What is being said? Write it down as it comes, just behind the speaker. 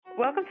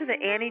Welcome to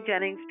the Annie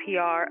Jennings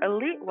PR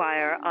Elite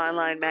Wire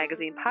online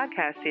magazine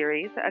podcast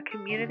series, a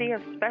community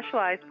of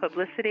specialized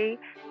publicity,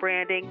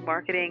 branding,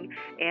 marketing,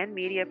 and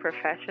media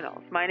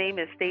professionals. My name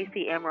is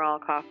Stacey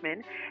Amaral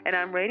Kaufman, and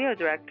I'm radio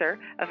director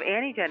of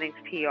Annie Jennings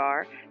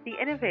PR, the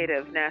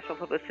innovative national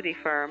publicity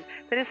firm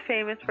that is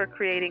famous for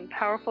creating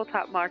powerful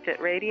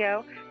top-market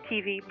radio,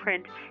 TV,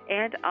 print,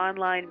 and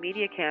online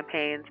media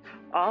campaigns,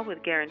 all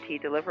with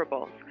guaranteed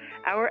deliverables.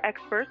 Our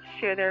experts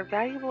share their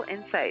valuable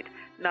insight,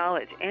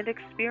 knowledge, and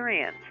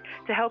experience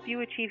to help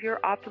you achieve your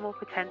optimal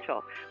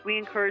potential. We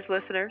encourage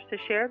listeners to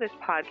share this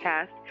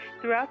podcast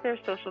throughout their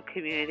social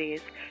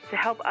communities to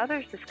help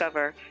others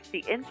discover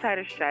the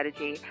insider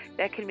strategy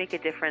that can make a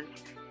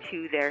difference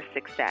to their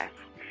success.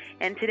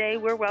 And today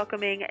we're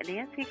welcoming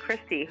Nancy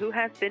Christie, who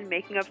has been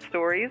making up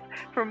stories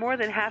for more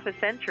than half a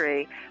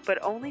century,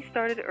 but only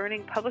started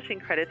earning publishing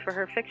credits for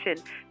her fiction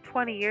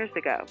 20 years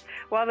ago.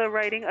 While the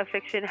writing of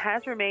fiction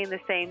has remained the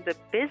same, the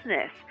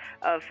business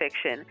of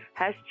fiction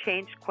has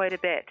changed quite a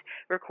bit,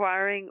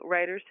 requiring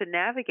writers to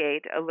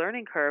navigate a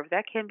learning curve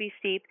that can be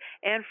steep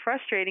and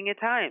frustrating at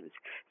times.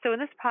 So in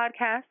this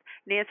podcast,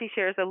 Nancy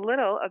shares a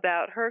little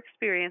about her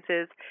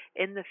experiences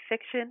in the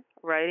fiction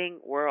writing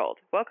world.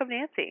 Welcome,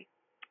 Nancy.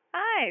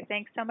 Hi,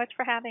 thanks so much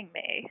for having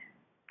me.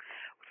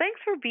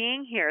 Thanks for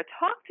being here.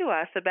 Talk to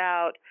us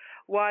about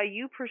why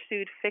you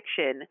pursued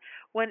fiction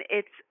when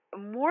it's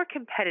more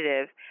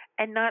competitive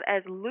and not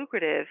as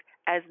lucrative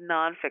as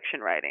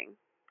nonfiction writing.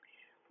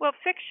 Well,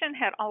 fiction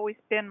had always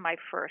been my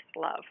first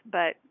love,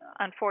 but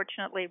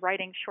unfortunately,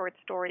 writing short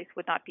stories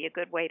would not be a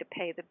good way to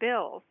pay the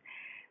bills.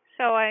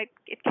 So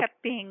it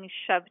kept being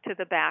shoved to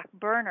the back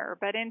burner.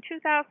 But in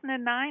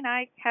 2009,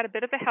 I had a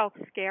bit of a health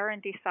scare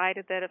and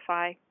decided that if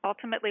I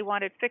ultimately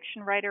wanted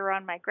fiction writer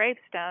on my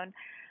gravestone,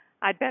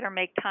 I'd better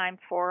make time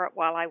for it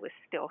while I was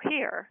still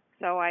here.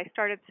 So I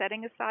started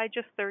setting aside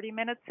just 30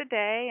 minutes a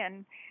day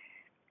and,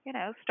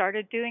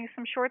 started doing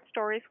some short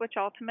stories, which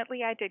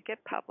ultimately I did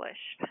get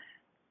published.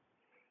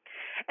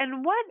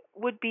 And what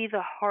would be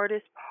the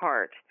hardest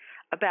part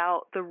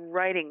about the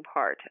writing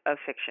part of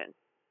fiction?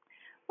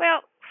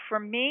 Well, for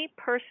me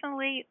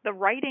personally, the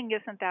writing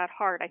isn't that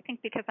hard. I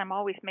think because I'm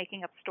always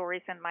making up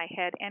stories in my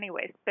head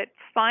anyways. But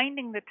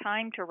finding the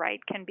time to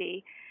write can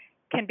be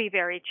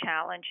very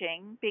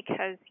challenging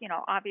because,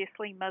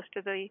 obviously most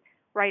of the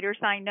writers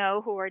I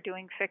know who are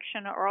doing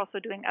fiction are also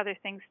doing other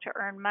things to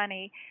earn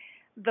money.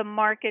 The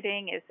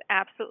marketing is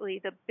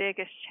absolutely the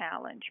biggest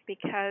challenge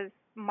because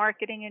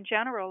marketing in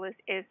general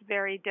is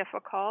very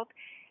difficult.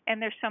 And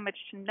there's so much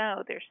to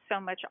know. There's so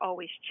much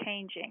always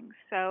changing.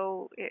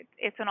 So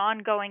it's an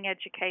ongoing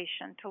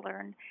education to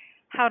learn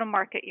how to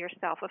market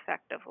yourself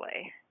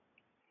effectively.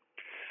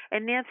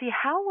 And Nancy,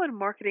 how would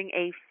marketing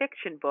a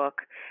fiction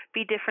book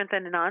be different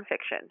than a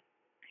nonfiction?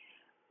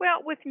 Well,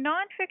 with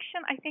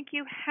nonfiction, I think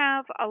you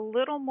have a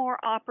little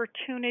more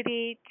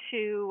opportunity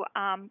to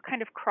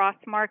kind of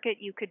cross-market.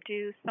 You could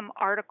do some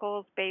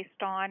articles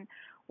based on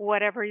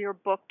whatever your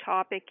book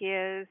topic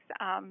is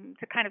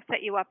to kind of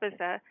set you up as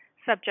a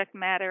subject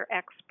matter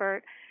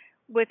expert.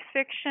 With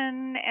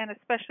fiction, and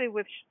especially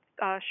with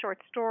short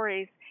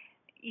stories,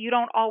 you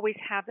don't always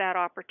have that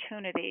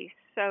opportunity.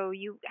 So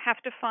you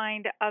have to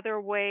find other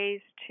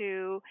ways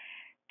to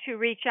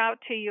reach out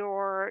to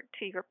your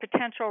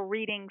potential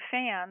reading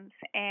fans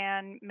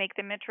and make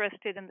them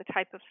interested in the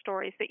type of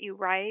stories that you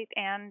write,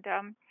 and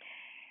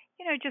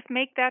just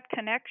make that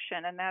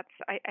connection. And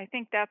I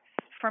think that's,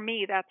 for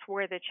me, that's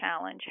where the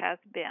challenge has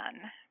been.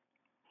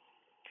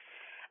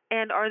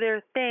 And are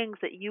there things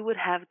that you would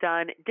have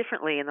done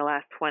differently in the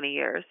last 20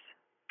 years?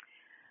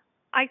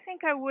 I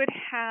think I would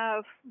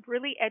have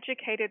really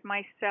educated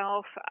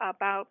myself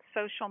about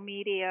social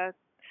media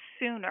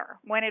sooner.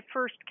 When it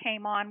first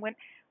came on, when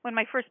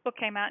my first book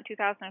came out in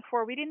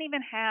 2004, we didn't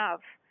even have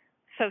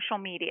social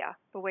media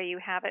the way you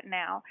have it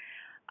now.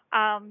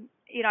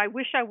 I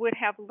wish I would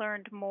have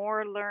learned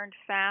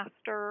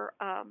faster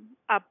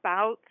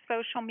about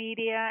social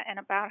media and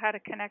about how to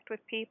connect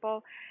with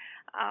people.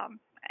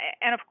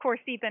 And of course,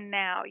 even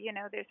now,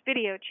 there's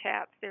video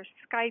chats, there's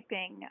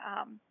Skyping,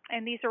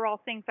 and these are all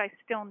things I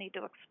still need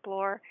to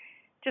explore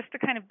just to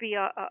kind of be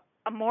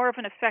a more of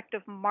an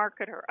effective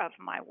marketer of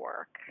my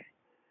work.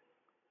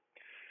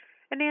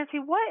 And Nancy,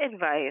 what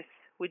advice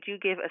would you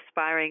give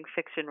aspiring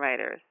fiction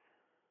writers?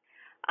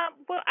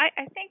 Well,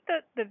 I think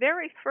that the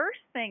very first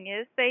thing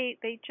is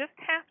they just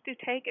have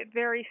to take it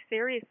very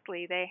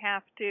seriously. They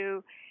have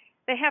to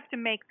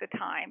make the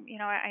time.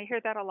 I hear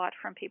that a lot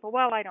from people.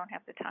 Well, I don't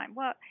have the time.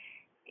 Well,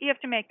 you have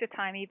to make the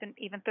time.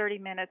 Even 30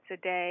 minutes a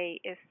day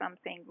is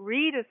something.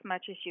 Read as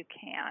much as you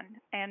can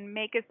and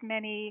make as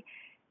many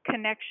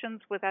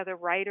connections with other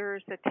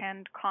writers,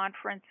 attend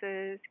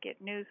conferences,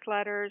 get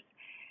newsletters.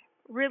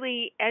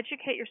 Really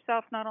educate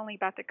yourself not only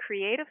about the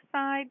creative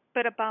side,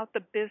 but about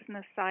the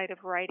business side of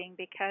writing,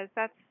 because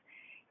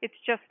it's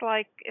just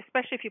like,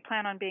 especially if you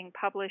plan on being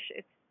published,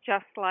 it's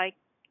just like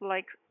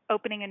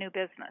opening a new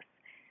business.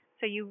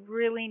 So you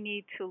really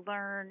need to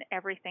learn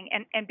everything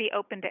and be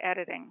open to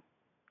editing.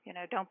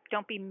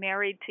 Don't be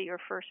married to your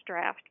first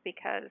draft,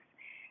 because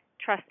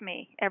trust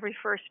me, every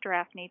first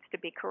draft needs to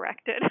be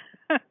corrected.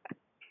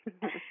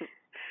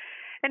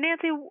 And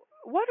Nancy,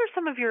 what are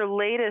some of your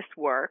latest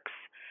works,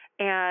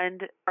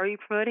 and are you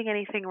promoting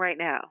anything right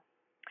now?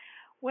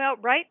 Well,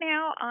 right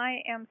now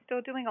I am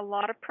still doing a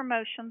lot of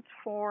promotions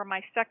for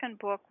my second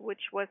book,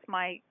 which was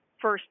my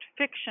first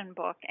fiction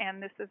book,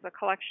 and this is a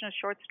collection of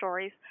short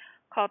stories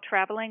called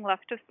Traveling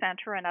Left of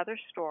Center and Other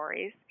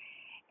Stories.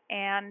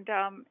 And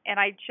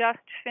I just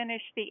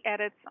finished the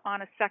edits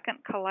on a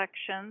second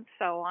collection,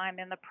 so I'm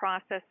in the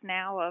process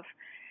now of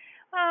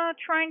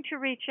trying to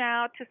reach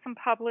out to some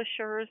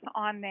publishers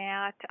on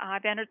that.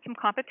 I've entered some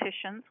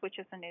competitions, which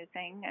is a new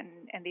thing,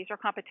 and these are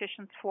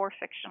competitions for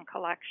fiction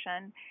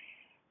collection.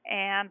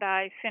 And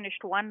I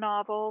finished one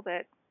novel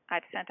that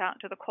I've sent out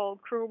into the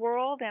cold crew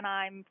world, and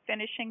I'm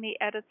finishing the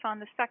edits on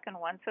the second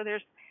one. So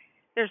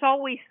there's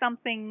always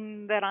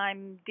something that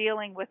I'm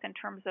dealing with in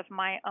terms of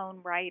my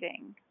own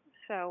writing.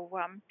 So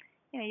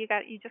you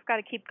just got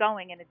to keep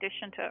going. In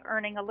addition to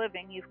earning a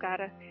living, you've got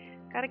to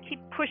keep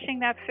pushing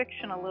that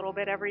fiction a little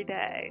bit every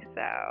day.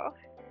 So.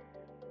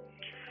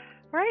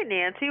 All right,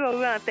 Nancy. Well, we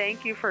want to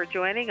thank you for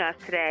joining us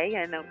today,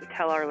 and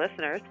tell our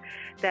listeners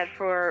that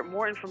for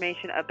more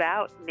information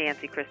about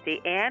Nancy Christie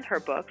and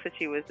her books that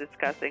she was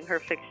discussing, her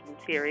fiction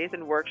series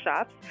and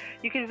workshops,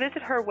 you can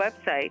visit her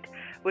website,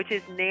 which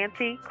is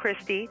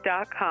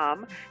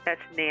nancychristie.com.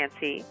 That's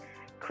Nancy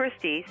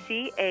Christie,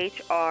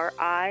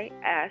 CHRISTIE,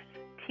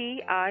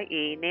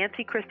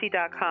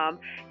 nancychristie.com.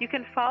 You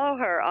can follow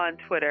her on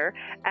Twitter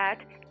at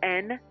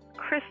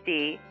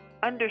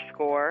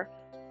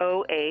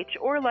 @nchristie_OH,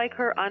 or like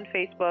her on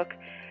Facebook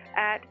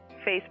at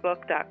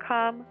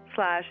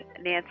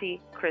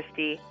facebook.com/Nancy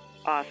Christie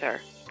author.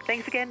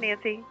 Thanks again,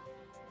 Nancy.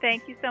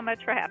 Thank you so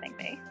much for having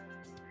me.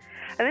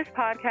 And this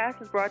podcast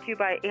is brought to you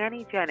by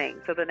Annie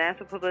Jennings of the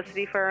national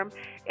publicity firm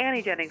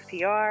Annie Jennings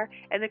PR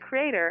and the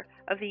creator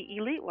of the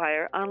Elite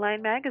Wire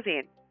online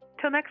magazine.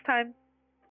 Till next time.